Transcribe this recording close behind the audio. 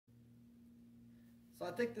So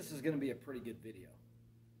I think this is going to be a pretty good video.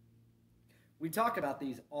 We talk about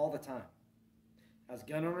these all the time. As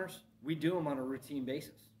gun owners, we do them on a routine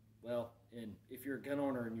basis. Well, and if you're a gun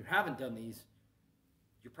owner and you haven't done these,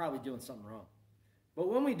 you're probably doing something wrong.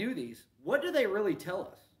 But when we do these, what do they really tell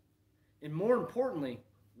us? And more importantly,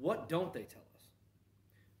 what don't they tell us?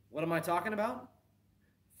 What am I talking about?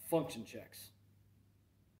 Function checks.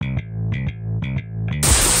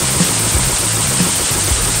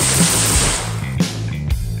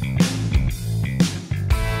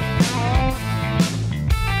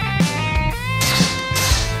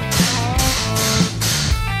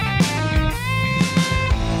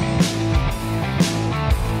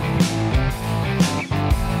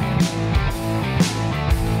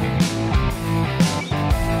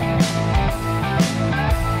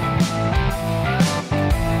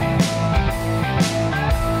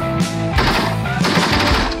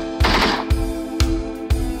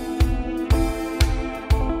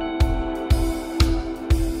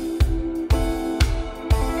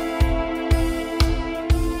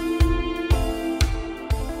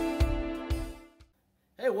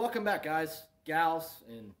 Welcome back, guys, gals,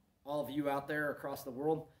 and all of you out there across the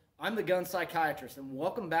world. I'm the gun psychiatrist, and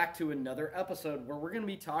welcome back to another episode where we're going to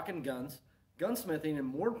be talking guns, gunsmithing, and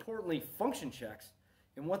more importantly, function checks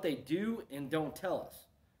and what they do and don't tell us.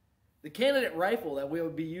 The candidate rifle that we will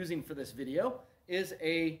be using for this video is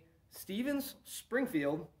a Stevens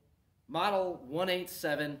Springfield Model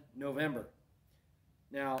 187 November.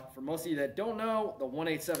 Now, for most of you that don't know, the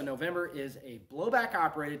 187 November is a blowback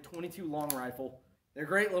operated 22 long rifle. They're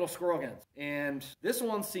great little squirrel guns, and this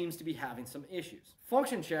one seems to be having some issues.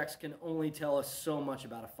 Function checks can only tell us so much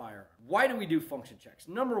about a firearm. Why do we do function checks?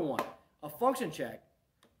 Number one, a function check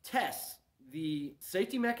tests the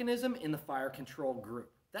safety mechanism in the fire control group.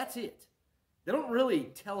 That's it. They don't really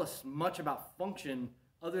tell us much about function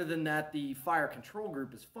other than that the fire control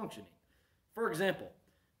group is functioning. For example,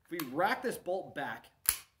 if we rack this bolt back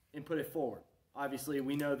and put it forward, obviously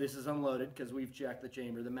we know this is unloaded because we've checked the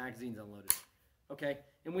chamber, the magazine's unloaded. Okay,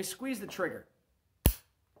 and we squeeze the trigger.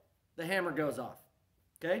 The hammer goes off.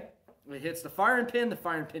 Okay, it hits the firing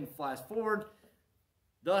pin flies forward,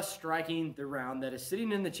 thus striking the round that is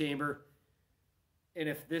sitting in the chamber. And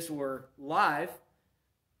if this were live,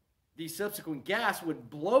 the subsequent gas would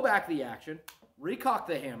blow back the action, recock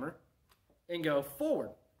the hammer, and go forward.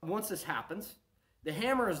 Once this happens, the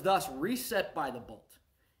hammer is thus reset by the bolt.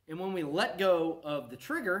 And when we let go of the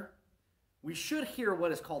trigger, we should hear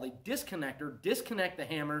what is called a disconnector disconnect the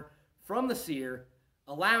hammer from the sear,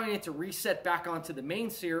 allowing it to reset back onto the main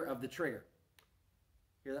sear of the trigger.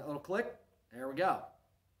 Hear that little click? There we go.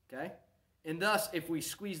 Okay? And thus, if we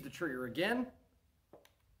squeeze the trigger again,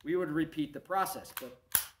 we would repeat the process. But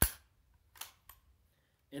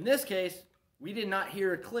in this case, we did not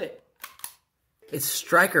hear a click. It's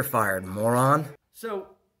striker fired, moron. So,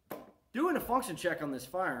 doing a function check on this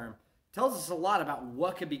firearm tells us a lot about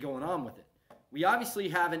what could be going on with it. We obviously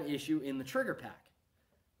have an issue in the trigger pack.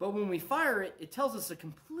 But when we fire it, it tells us a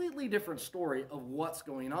completely different story of what's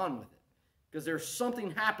going on with it. Because there's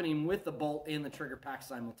something happening with the bolt and the trigger pack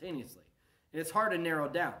simultaneously. And it's hard to narrow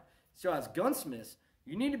down. So as gunsmiths,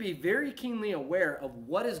 you need to be very keenly aware of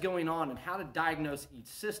what is going on and how to diagnose each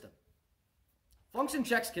system. Function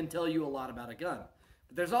checks can tell you a lot about a gun.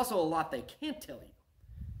 But there's also a lot they can't tell you.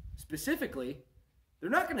 Specifically, they're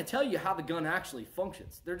not going to tell you how the gun actually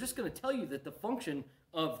functions. They're just going to tell you that the function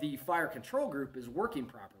of the fire control group is working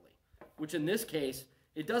properly, which in this case,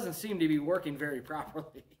 it doesn't seem to be working very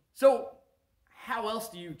properly. So how else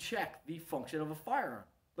do you check the function of a firearm?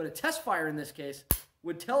 But a test fire in this case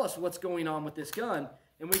would tell us what's going on with this gun,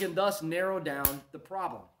 and we can thus narrow down the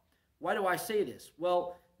problem. Why do I say this?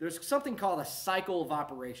 Well, there's something called a cycle of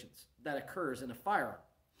operations that occurs in a firearm.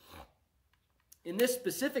 In this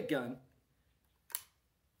specific gun,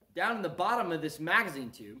 down in the bottom of this magazine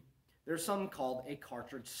tube, there's something called a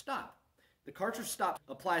cartridge stop. The cartridge stop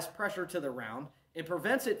applies pressure to the round and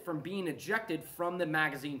prevents it from being ejected from the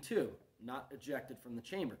magazine tube, not ejected from the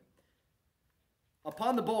chamber.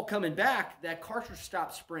 Upon the bolt coming back, that cartridge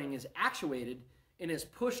stop spring is actuated and is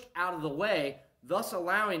pushed out of the way, thus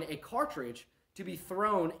allowing a cartridge to be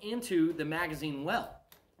thrown into the magazine well.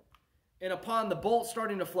 And upon the bolt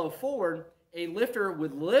starting to flow forward, a lifter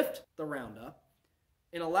would lift the round up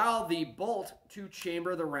and allow the bolt to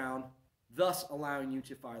chamber the round, thus allowing you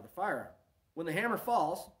to fire the firearm. When the hammer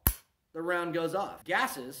falls, the round goes off.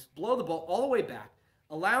 Gases blow the bolt all the way back,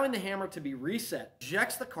 allowing the hammer to be reset,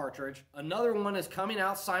 ejects the cartridge, another one is coming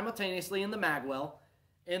out simultaneously in the mag well,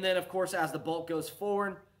 and then of course as the bolt goes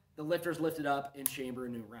forward, the lifter is lifted up and chamber a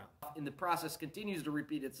new round. And the process continues to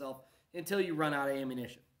repeat itself until you run out of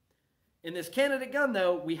ammunition. In this candidate gun,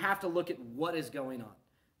 though, we have to look at what is going on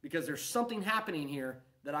because there's something happening here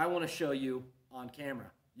that I want to show you on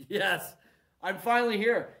camera. Yes, I'm finally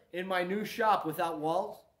here in my new shop without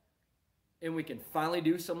walls, and we can finally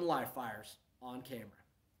do some live fires on camera.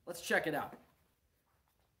 Let's check it out.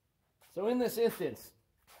 So in this instance,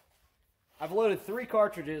 I've loaded 3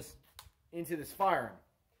 cartridges into this firearm.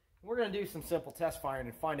 We're going to do some simple test firing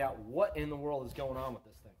and find out what in the world is going on with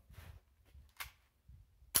this thing.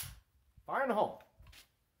 Fire in the hole.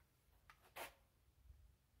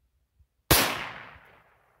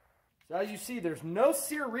 So as you see, there's no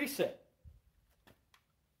sear reset.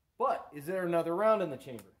 But is there another round in the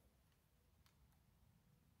chamber?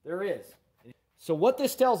 There is. So what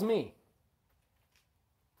this tells me,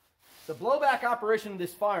 the blowback operation of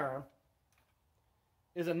this firearm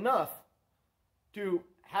is enough to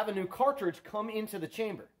have a new cartridge come into the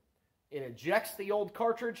chamber. It ejects the old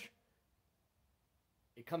cartridge.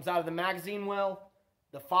 It comes out of the magazine well.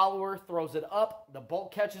 The follower throws it up. The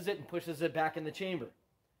bolt catches it and pushes it back in the chamber.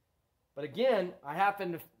 But again, I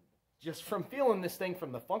happen to, just from feeling this thing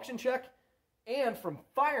from the function check and from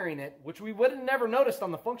firing it, which we would have never noticed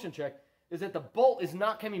on the function check, is that the bolt is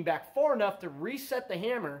not coming back far enough to reset the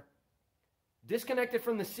hammer, disconnect it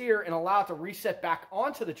from the sear, and allow it to reset back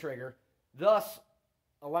onto the trigger, thus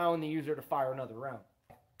allowing the user to fire another round.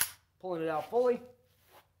 Pulling it out fully.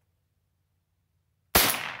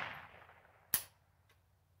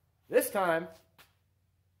 This time,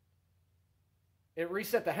 it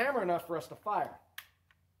reset the hammer enough for us to fire.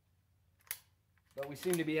 But we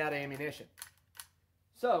seem to be out of ammunition.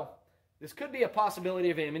 So, this could be a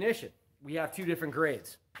possibility of ammunition. We have 2 different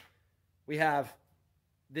grades. We have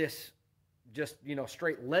this just,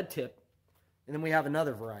 straight lead tip, and then we have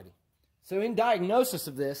another variety. So in diagnosis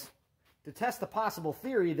of this, to test the possible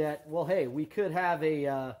theory that, well, hey, we could have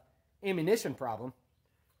a ammunition problem,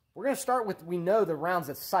 we're going to start with, we know the rounds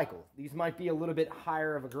that cycle. These might be a little bit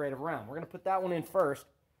higher of a grade of round. We're going to put that one in first,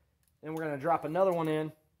 then we're going to drop another one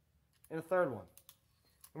in, and a third one.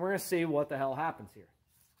 And we're going to see what the hell happens here.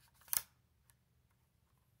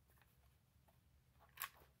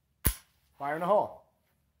 Fire in the hole.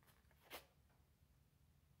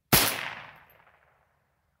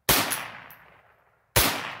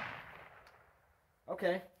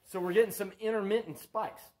 Okay, so we're getting some intermittent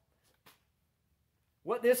spikes.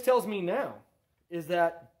 What this tells me now is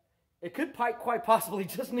that it could quite possibly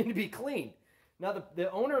just need to be cleaned. Now, the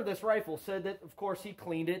owner of this rifle said that, of course, he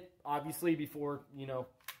cleaned it, obviously, before,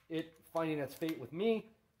 it finding its fate with me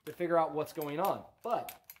to figure out what's going on.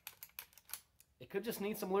 But it could just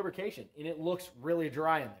need some lubrication, and it looks really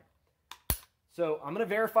dry in there. So I'm going to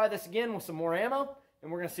verify this again with some more ammo,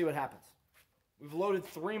 and we're going to see what happens. We've loaded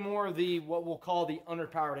 3 more of the, what we'll call the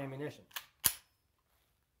underpowered ammunition.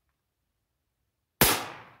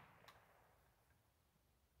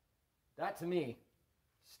 That, to me,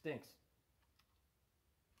 stinks.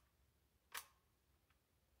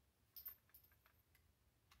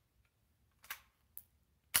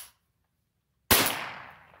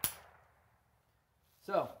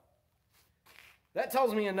 So, that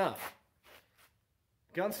tells me enough.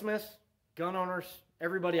 Gunsmiths, gun owners,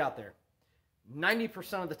 everybody out there,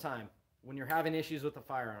 90% of the time when you're having issues with a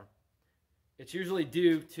firearm, it's usually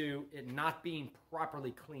due to it not being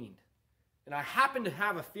properly cleaned. And I happen to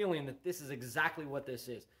have a feeling that this is exactly what this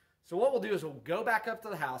is. So what we'll do is we'll go back up to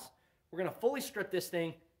the house. We're going to fully strip this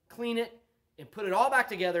thing, clean it, and put it all back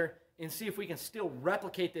together and see if we can still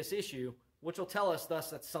replicate this issue, which will tell us thus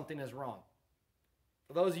that something is wrong.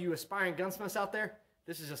 For those of you aspiring gunsmiths out there,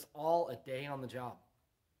 this is just all a day on the job.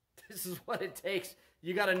 This is what it takes.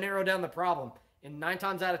 You got to narrow down the problem. And 9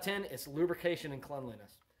 times out of 10, it's lubrication and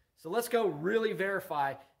cleanliness. So let's go really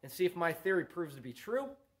verify and see if my theory proves to be true.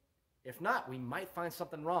 If not, we might find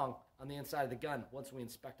something wrong on the inside of the gun once we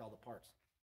inspect all the parts.